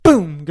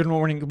Good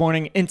morning. Good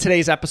morning. In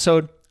today's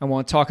episode, I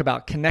want to talk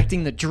about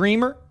connecting the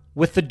dreamer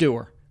with the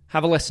doer.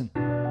 Have a listen.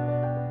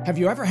 Have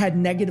you ever had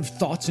negative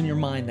thoughts in your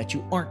mind that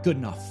you aren't good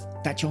enough,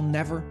 that you'll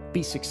never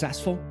be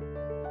successful?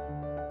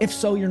 If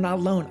so, you're not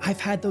alone. I've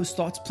had those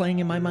thoughts playing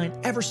in my mind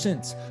ever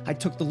since I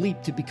took the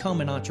leap to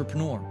become an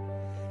entrepreneur.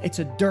 It's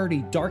a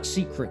dirty, dark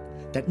secret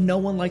that no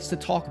one likes to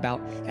talk about,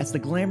 as the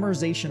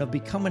glamorization of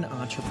becoming an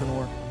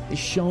entrepreneur is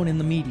shown in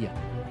the media.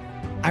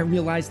 I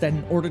realized that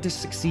in order to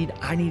succeed,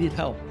 I needed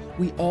help.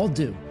 We all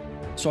do.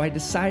 So I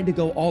decided to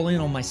go all in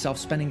on myself,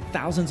 spending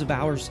thousands of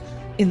hours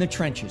in the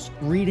trenches,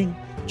 reading,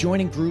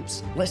 joining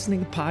groups,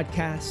 listening to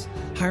podcasts,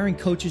 hiring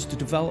coaches to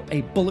develop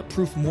a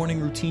bulletproof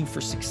morning routine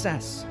for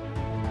success.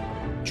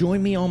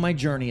 Join me on my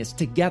journey as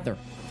together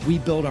we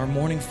build our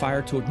morning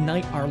fire to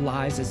ignite our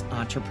lives as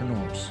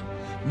entrepreneurs.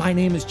 My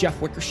name is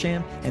Jeff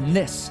Wickersham, and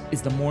this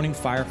is the Morning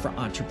Fire for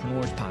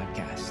Entrepreneurs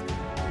podcast.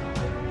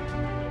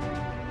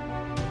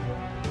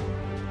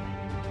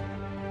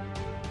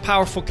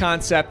 Powerful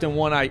concept, and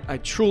one I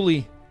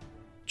truly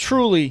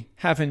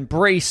have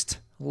embraced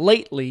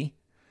lately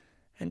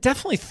and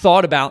definitely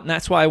thought about, and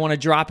that's why I want to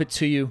drop it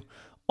to you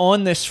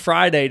on this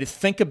Friday to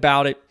think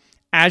about it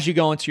as you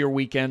go into your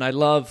weekend. I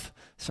love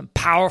some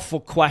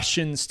powerful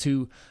questions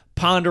to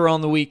ponder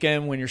on the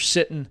weekend when you're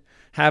sitting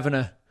having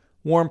a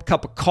warm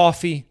cup of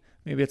coffee.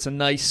 Maybe it's a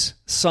nice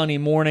sunny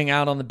morning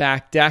out on the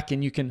back deck,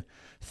 and you can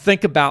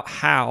think about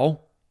how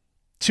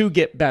to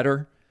get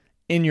better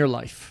in your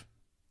life.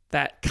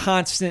 That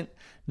constant,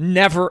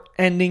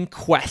 never-ending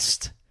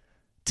quest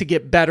to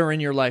get better in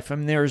your life. I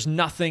mean, there is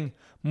nothing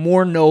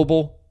more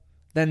noble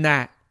than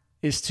that,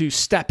 is to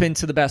step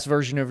into the best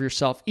version of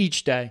yourself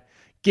each day,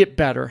 get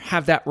better,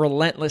 have that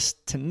relentless,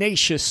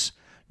 tenacious,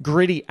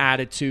 gritty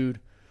attitude.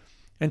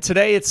 And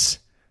today it's,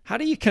 how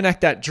do you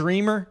connect that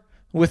dreamer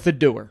with the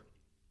doer?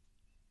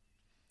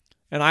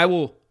 And I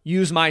will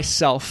use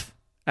myself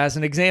as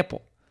an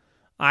example.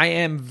 I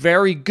am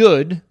very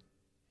good.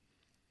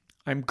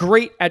 I'm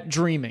great at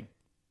dreaming.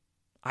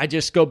 I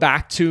just go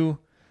back to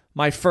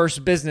my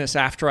first business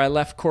after I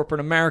left corporate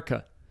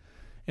America,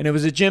 and it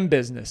was a gym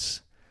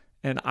business.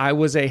 And I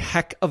was a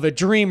heck of a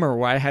dreamer,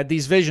 where I had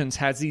these visions,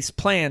 had these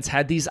plans,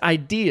 had these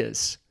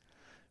ideas,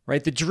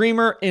 right? The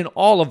dreamer in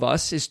all of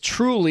us is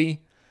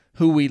truly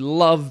who we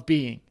love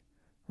being,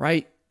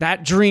 right?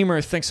 That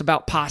dreamer thinks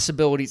about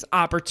possibilities,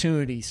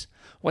 opportunities,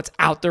 what's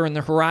out there in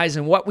the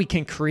horizon, what we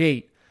can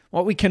create,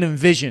 what we can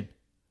envision.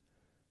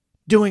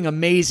 Doing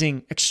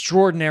amazing,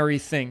 extraordinary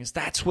things.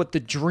 That's what the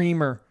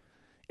dreamer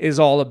is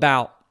all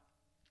about.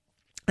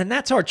 And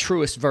that's our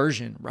truest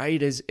version,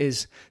 right?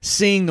 Is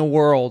seeing the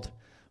world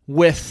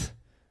with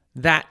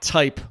that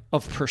type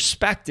of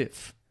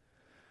perspective.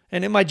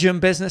 And in my gym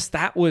business,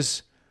 that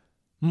was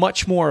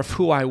much more of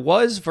who I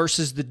was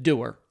versus the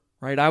doer,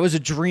 right? I was a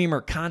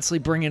dreamer, constantly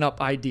bringing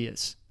up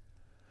ideas.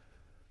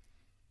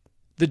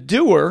 The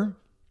doer,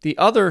 the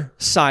other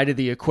side of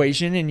the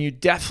equation, and you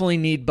definitely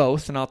need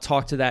both, and I'll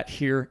talk to that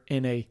here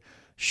in a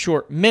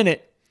short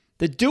minute.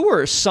 The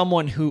doer is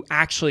someone who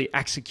actually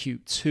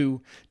executes,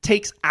 who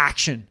takes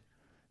action,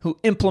 who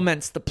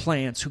implements the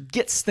plans, who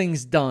gets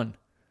things done,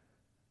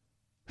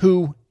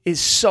 who is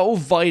so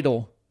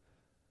vital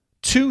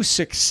to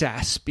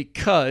success,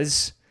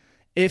 because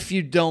if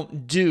you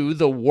don't do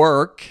the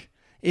work,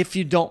 if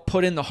you don't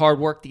put in the hard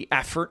work, the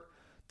effort,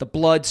 the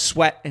blood,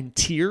 sweat, and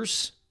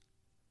tears,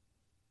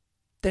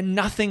 then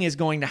nothing is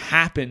going to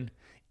happen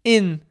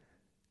in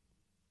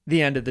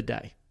the end of the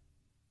day,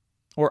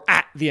 or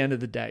at the end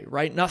of the day,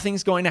 right?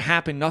 Nothing's going to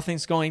happen.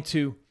 Nothing's going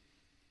to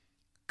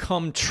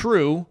come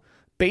true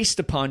based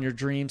upon your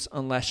dreams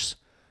unless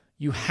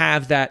you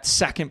have that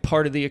second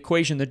part of the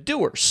equation, the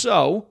doer.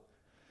 So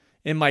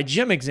in my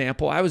gym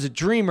example, I was a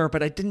dreamer,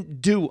 but I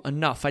didn't do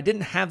enough. I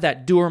didn't have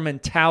that doer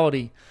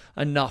mentality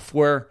enough,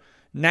 where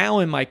now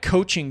in my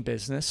coaching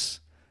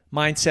business,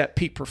 Mindset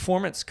Peak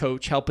Performance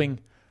Coach, helping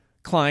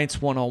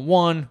clients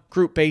one-on-one,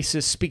 group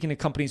basis, speaking to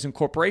companies and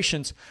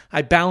corporations,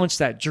 I balance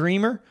that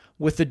dreamer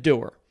with the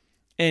doer.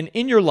 And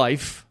in your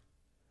life,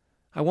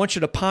 I want you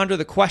to ponder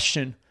the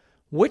question,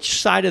 which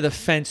side of the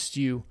fence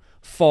do you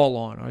fall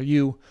on? Are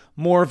you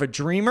more of a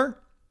dreamer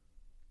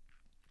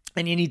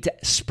and you need to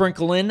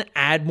sprinkle in,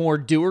 add more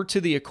doer to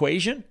the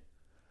equation?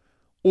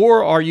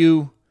 Or are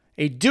you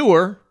a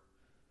doer,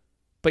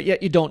 but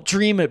yet you don't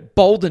dream it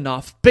bold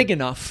enough, big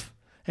enough,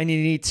 and you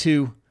need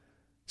to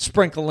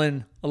sprinkle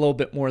in a little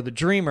bit more of the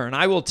dreamer? And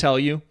I will tell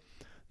you,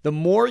 the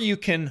more you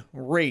can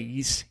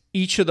raise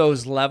each of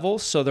those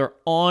levels so they're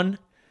on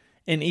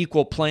an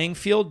equal playing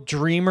field,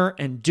 dreamer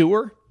and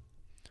doer,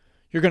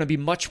 you're going to be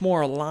much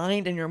more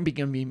aligned, and you're going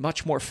to be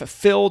much more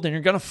fulfilled, and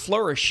you're going to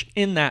flourish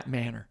in that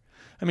manner.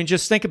 I mean,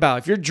 just think about it.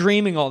 If you're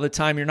dreaming all the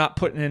time, you're not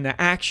putting into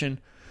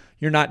action,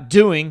 you're not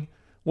doing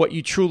what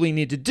you truly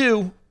need to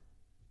do,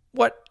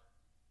 what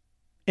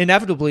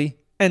inevitably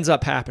ends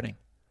up happening?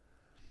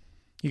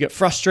 You get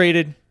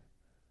frustrated,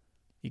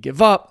 you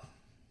give up,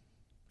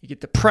 you get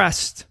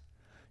depressed,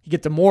 you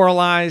get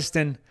demoralized,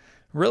 and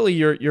really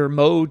your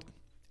mode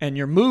and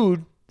your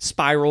mood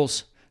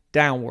spirals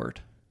downward,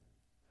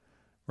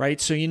 right?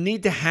 So you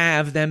need to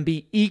have them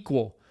be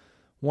equal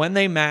when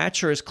they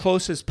match or as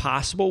close as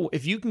possible.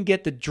 If you can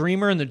get the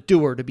dreamer and the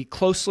doer to be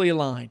closely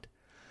aligned,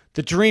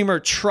 the dreamer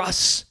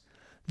trusts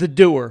the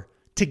doer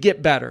to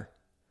get better.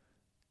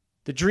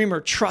 The dreamer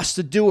trusts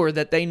the doer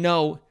that they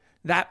know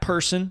that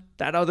person,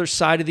 that other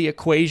side of the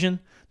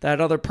equation,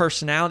 that other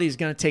personality is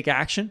going to take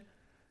action,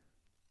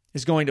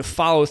 is going to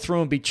follow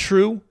through and be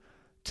true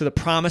to the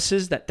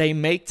promises that they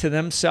make to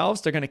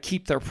themselves. They're going to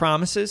keep their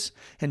promises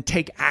and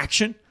take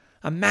action.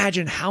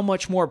 Imagine how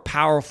much more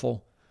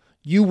powerful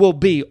you will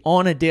be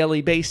on a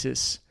daily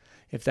basis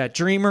if that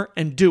dreamer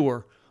and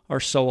doer are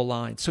so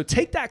aligned. So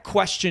take that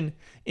question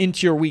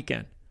into your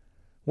weekend.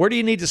 Where do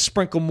you need to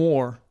sprinkle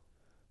more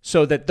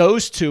so that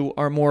those two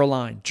are more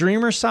aligned?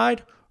 Dreamer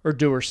side or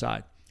doer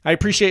side? I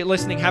appreciate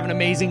listening. Have an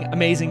amazing,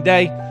 amazing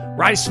day.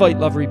 Rise, fight,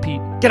 love, repeat.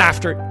 Get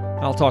after it.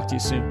 I'll talk to you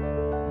soon.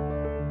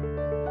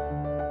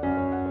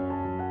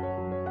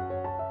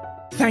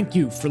 Thank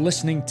you for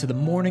listening to the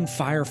Morning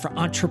Fire for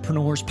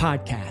Entrepreneurs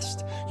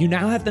podcast. You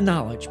now have the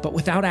knowledge, but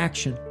without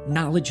action,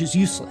 knowledge is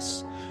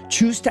useless.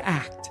 Choose to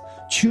act.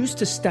 Choose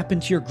to step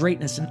into your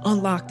greatness and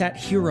unlock that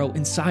hero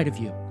inside of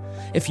you.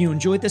 If you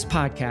enjoyed this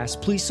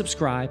podcast, please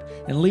subscribe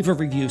and leave a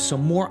review so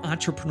more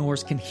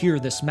entrepreneurs can hear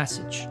this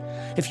message.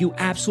 If you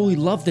absolutely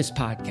love this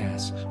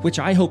podcast, which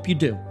I hope you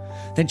do,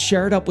 then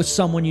share it up with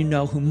someone you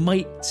know who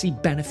might see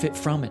benefit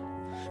from it.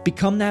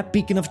 Become that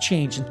beacon of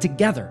change, and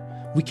together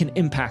we can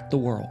impact the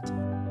world.